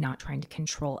and not trying to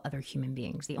control other human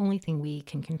beings. The only thing we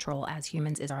can control as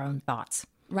humans is our own thoughts.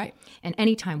 Right. And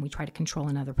anytime we try to control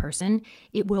another person,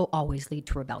 it will always lead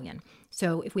to rebellion.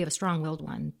 So if we have a strong-willed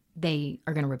one, they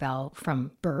are going to rebel from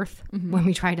birth when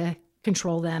we try to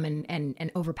control them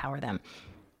and overpower them.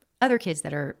 Other kids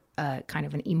that are kind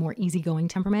of a more easygoing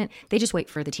temperament, they just wait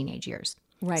for the teenage years.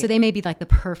 Right. So they may be the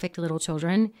perfect little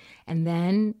children, and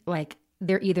then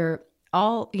they're either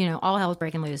all hell's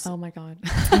breaking loose. Oh my God.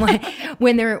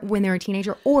 when they're a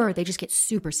teenager, or they just get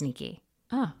super sneaky.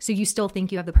 So you still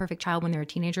think you have the perfect child when they're a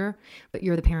teenager, but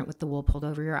you're the parent with the wool pulled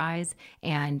over your eyes,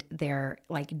 and they're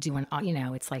doing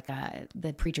it's like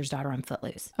the preacher's daughter on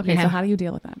Footloose. Okay, so how do you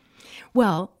deal with that?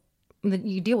 Well,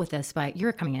 you deal with this, but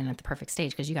you're coming in at the perfect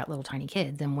stage because you got little tiny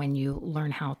kids. And when you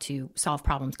learn how to solve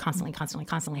problems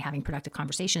constantly having productive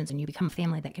conversations, and you become a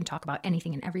family that can talk about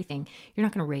anything and everything, you're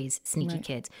not going to raise sneaky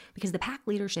kids, because the pack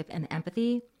leadership and the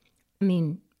empathy,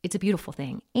 it's a beautiful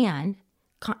thing. And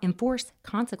enforce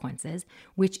consequences,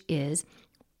 which is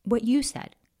what you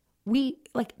said.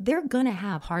 They're going to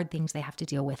have hard things they have to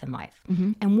deal with in life.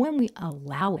 And when we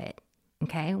allow it,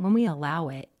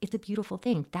 it's a beautiful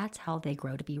thing. That's how they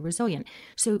grow to be resilient.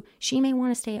 So she may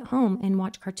want to stay at home and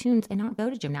watch cartoons and not go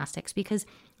to gymnastics, because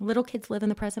little kids live in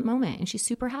the present moment, and she's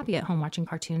super happy at home watching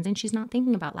cartoons, and she's not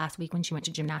thinking about last week when she went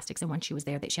to gymnastics and when she was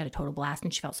there that she had a total blast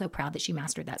and she felt so proud that she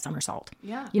mastered that somersault.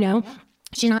 Yeah.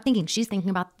 She's not thinking. She's thinking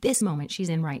about this moment she's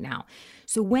in right now.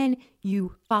 So when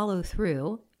you follow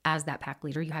through as that pack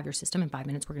leader, you have your system. In 5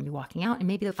 minutes, we're going to be walking out, and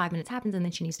maybe the 5 minutes happens and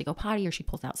then she needs to go potty, or she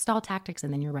pulls out stall tactics,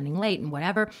 and then you're running late and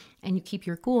whatever, and you keep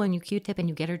your cool and you Q-tip and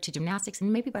you get her to gymnastics,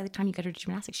 and maybe by the time you get her to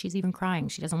gymnastics, she's even crying.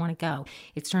 She doesn't want to go.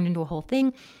 It's turned into a whole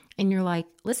thing, and you're like,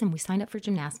 listen, we signed up for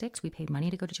gymnastics. We paid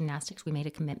money to go to gymnastics. We made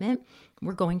a commitment.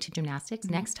 We're going to gymnastics.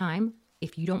 Next time,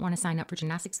 if you don't want to sign up for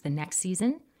gymnastics the next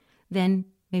season, then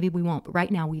maybe we won't. But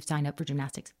right now, we've signed up for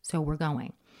gymnastics, so we're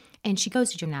going. And she goes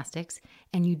to gymnastics,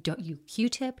 and you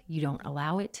Q-tip, you don't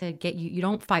allow it to get you, you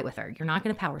don't fight with her. You're not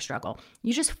going to power struggle.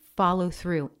 You just follow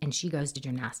through, and she goes to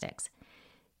gymnastics.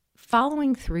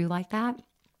 Following through like that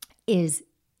is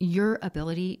your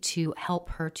ability to help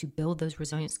her to build those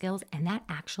resilient skills. And that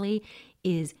actually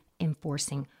is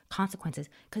enforcing consequences,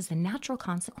 because the natural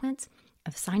consequence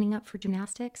of signing up for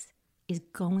gymnastics is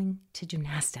going to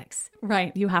gymnastics.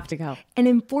 Right. You have to go. And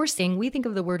enforcing, we think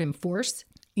of the word enforce.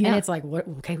 Yeah. And it's like, what?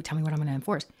 Okay, tell me what I'm going to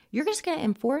enforce. You're just going to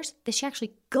enforce that she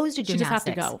actually goes to gymnastics. She just has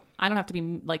to go. I don't have to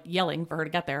be yelling for her to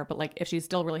get there, but if she's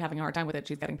still really having a hard time with it,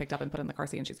 she's getting picked up and put in the car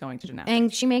seat, and she's going to gymnastics.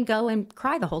 And she may go and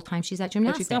cry the whole time she's at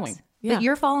gymnastics. But she's going. Yeah. But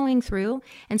you're following through.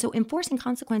 And so enforcing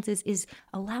consequences is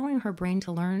allowing her brain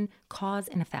to learn cause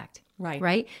and effect.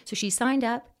 Right? So she signed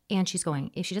up and she's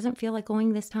going. If she doesn't feel like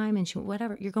going this time and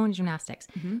whatever, you're going to gymnastics.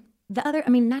 Mm-hmm. The other,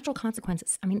 natural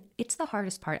consequences. It's the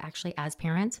hardest part actually as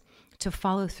parents to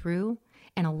follow through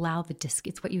and allow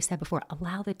it's what you said before,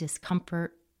 allow the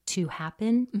discomfort to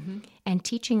happen, and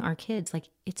teaching our kids, like,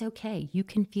 it's okay. You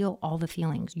can feel all the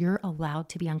feelings. You're allowed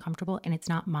to be uncomfortable, and it's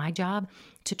not my job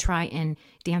to try and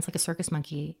dance like a circus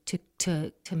monkey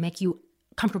to make you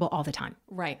comfortable all the time.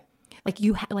 Right. Like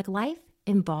like life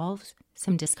involves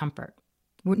some discomfort.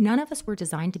 None of us were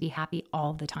designed to be happy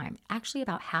all the time. Actually,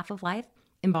 about half of life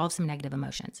involves some negative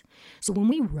emotions. So when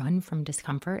we run from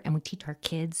discomfort, and we teach our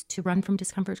kids to run from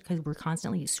discomfort because we're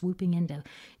constantly swooping in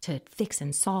to fix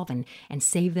and solve and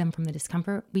save them from the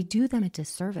discomfort, we do them a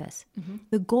disservice.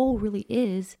 The goal really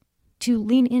is to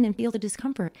lean in and feel the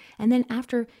discomfort. And then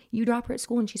after you drop her at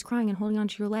school and she's crying and holding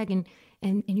onto your leg,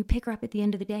 and you pick her up at the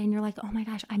end of the day and you're like, oh my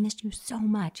gosh, I missed you so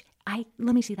much.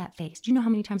 Let me see that face. Do you know how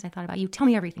many times I thought about you? Tell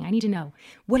me everything. I need to know.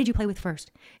 What did you play with first?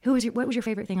 What was your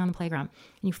favorite thing on the playground?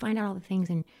 And you find out all the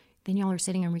things, and then y'all are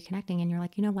sitting and reconnecting, and you're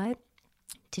like, you know what?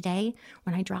 Today,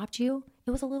 when I dropped you,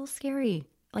 it was a little scary.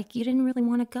 Like, you didn't really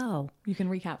want to go. You can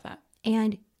recap that.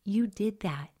 And you did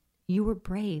that. You were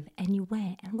brave, and you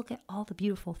went, and look at all the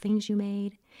beautiful things you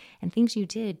made and things you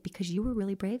did because you were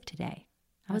really brave today.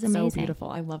 That was amazing. So beautiful.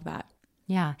 I love that.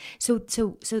 Yeah. So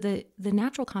the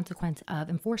natural consequence of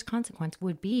enforced consequence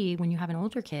would be when you have an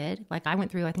older kid, like I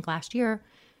went through, I think last year,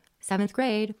 7th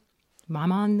grade,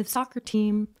 Mom on the soccer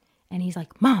team, and he's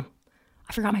like, Mom,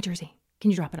 I forgot my jersey.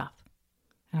 Can you drop it off?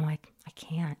 And I'm like, I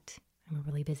can't. I'm a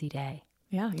really busy day.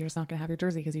 Yeah, you're just not going to have your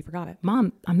jersey because you forgot it.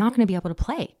 Mom, I'm not going to be able to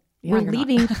play. Yeah,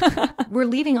 we're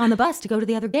leaving on the bus to go to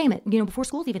the other game before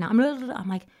school's even out. I'm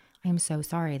like, I am so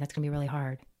sorry. That's going to be really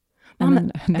hard.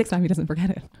 Mom, next time he doesn't forget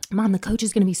it. Mom, the coach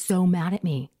is going to be so mad at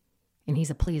me. And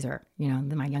he's a pleaser.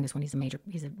 Then my youngest one, he's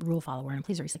a rule follower and a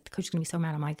pleaser. He's like, the coach is going to be so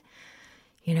mad. I'm like,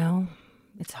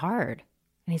 it's hard.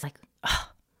 And he's like, oh,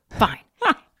 fine.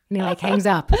 And he like hangs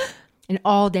up. And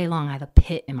all day long, I have a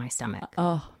pit in my stomach.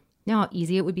 Oh. You know how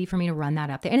easy it would be for me to run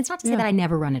that up there. And it's not to say that I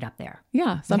never run it up there.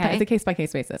 Yeah. Sometimes it's a case by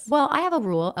case basis. Well, I have a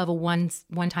rule of a one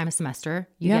time a semester.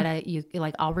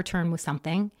 I'll return with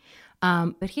something.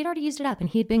 But he had already used it up, and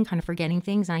he had been kind of forgetting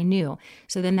things, and I knew.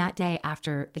 So then that day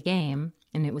after the game,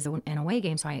 and it was an away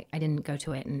game, so I didn't go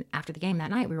to it. And after the game that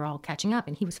night, we were all catching up,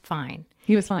 and he was fine.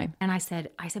 He was fine. And I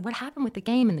said, what happened with the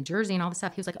game and the jersey and all the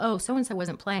stuff? He was like, oh, so-and-so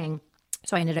wasn't playing.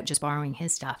 So I ended up just borrowing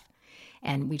his stuff,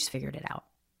 and we just figured it out.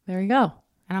 There you go.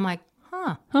 And I'm like,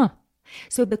 huh.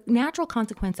 So the natural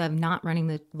consequence of not running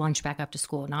the lunch back up to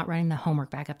school, not running the homework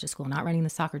back up to school, not running the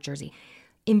soccer jersey,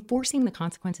 enforcing the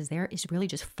consequences there is really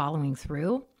just following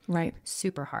through. Right.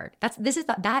 Super hard.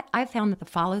 I've found that the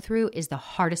follow through is the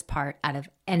hardest part out of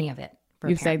any of it.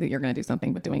 You say that you're going to do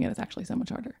something, but doing it is actually so much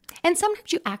harder. And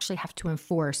sometimes you actually have to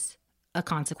enforce a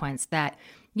consequence that,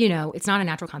 it's not a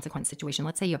natural consequence situation.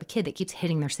 Let's say you have a kid that keeps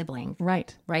hitting their sibling.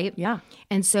 Right. Right? Yeah.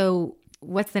 And so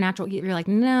what's the natural? You're like,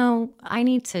 no, I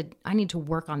need to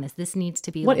work on this. This needs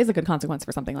to be. What is a good consequence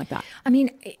for something like that? I mean,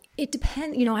 it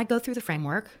depends. I go through the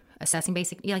framework, assessing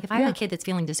basic. Like if I have a kid that's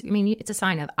feeling it's a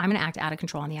sign of I'm going to act out of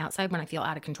control on the outside when I feel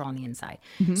out of control on the inside.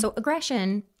 Mm-hmm. So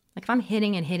aggression, like if I'm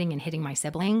hitting my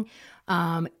sibling,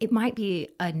 it might be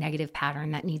a negative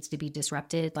pattern that needs to be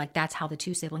disrupted. Like that's how the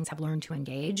two siblings have learned to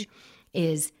engage.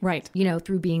 Is right,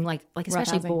 through being like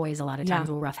especially boys a lot of times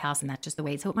will roughhouse, and that's just the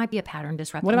way. So it might be a pattern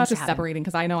disrupting. What about just separating?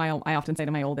 Because I know I often say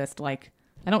to my oldest, like,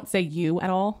 I don't say you at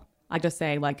all. I just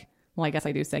say like, well, I guess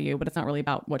I do say you, but it's not really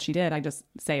about what she did. I just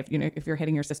say if you're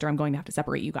hitting your sister, I'm going to have to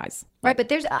separate you guys. Right, but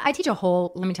I teach a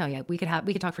whole. Let me tell you, we could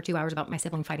talk for 2 hours about my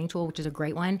sibling fighting tool, which is a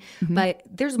great one. Mm-hmm. But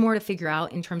there's more to figure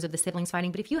out in terms of the siblings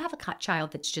fighting. But if you have a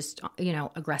child that's just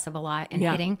aggressive a lot and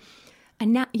hitting.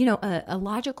 And now, a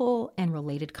logical and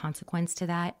related consequence to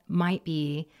that might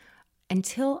be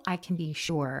until I can be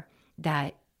sure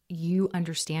that you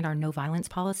understand our no violence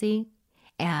policy,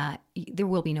 there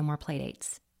will be no more play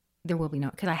dates. There will be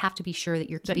because I have to be sure that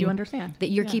you understand that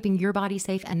you're keeping your body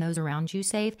safe and those around you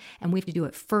safe. And we have to do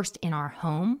it first in our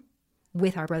home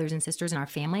with our brothers and sisters and our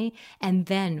family, and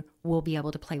then we'll be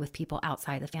able to play with people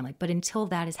outside the family. But until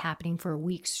that is happening for a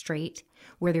week straight,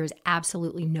 where there's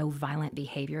absolutely no violent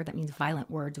behavior, that means violent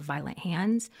words, violent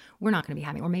hands, we're not going to be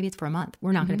having, or maybe it's for a month,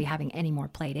 we're not going to be having any more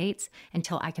play dates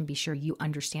until I can be sure you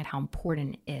understand how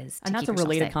important it is to and that's keep a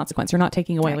related safe. Consequence. You're not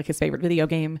taking away like his favorite video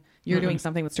game. You're doing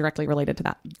something that's directly related to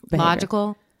that behavior.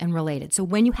 Logical and related. So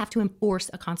when you have to enforce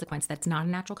a consequence that's not a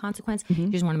natural consequence, you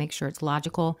just want to make sure it's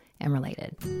logical and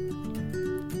related.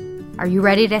 Are you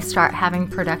ready to start having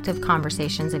productive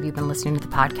conversations? If you've been listening to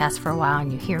the podcast for a while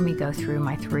and you hear me go through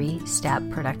my 3-step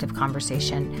productive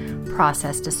conversation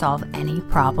process to solve any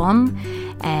problem,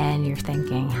 and you're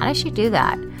thinking, how does she do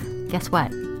that? Guess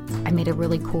what? I made a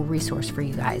really cool resource for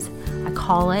you guys. I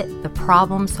call it the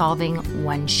problem solving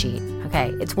one sheet.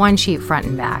 Okay, it's one sheet front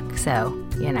and back, so,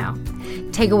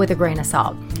 take it with a grain of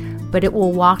salt. But it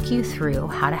will walk you through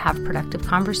how to have productive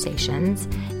conversations,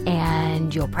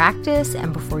 and you'll practice,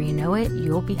 and before you know it,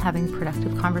 you'll be having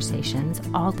productive conversations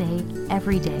all day,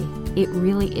 every day. It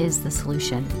really is the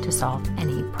solution to solve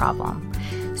any problem.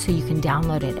 So you can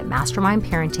download it at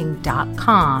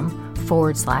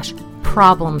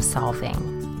mastermindparenting.com/problem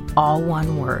solving. All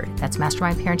one word. That's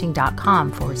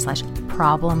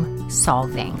mastermindparenting.com/problem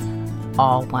solving.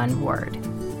 All one word.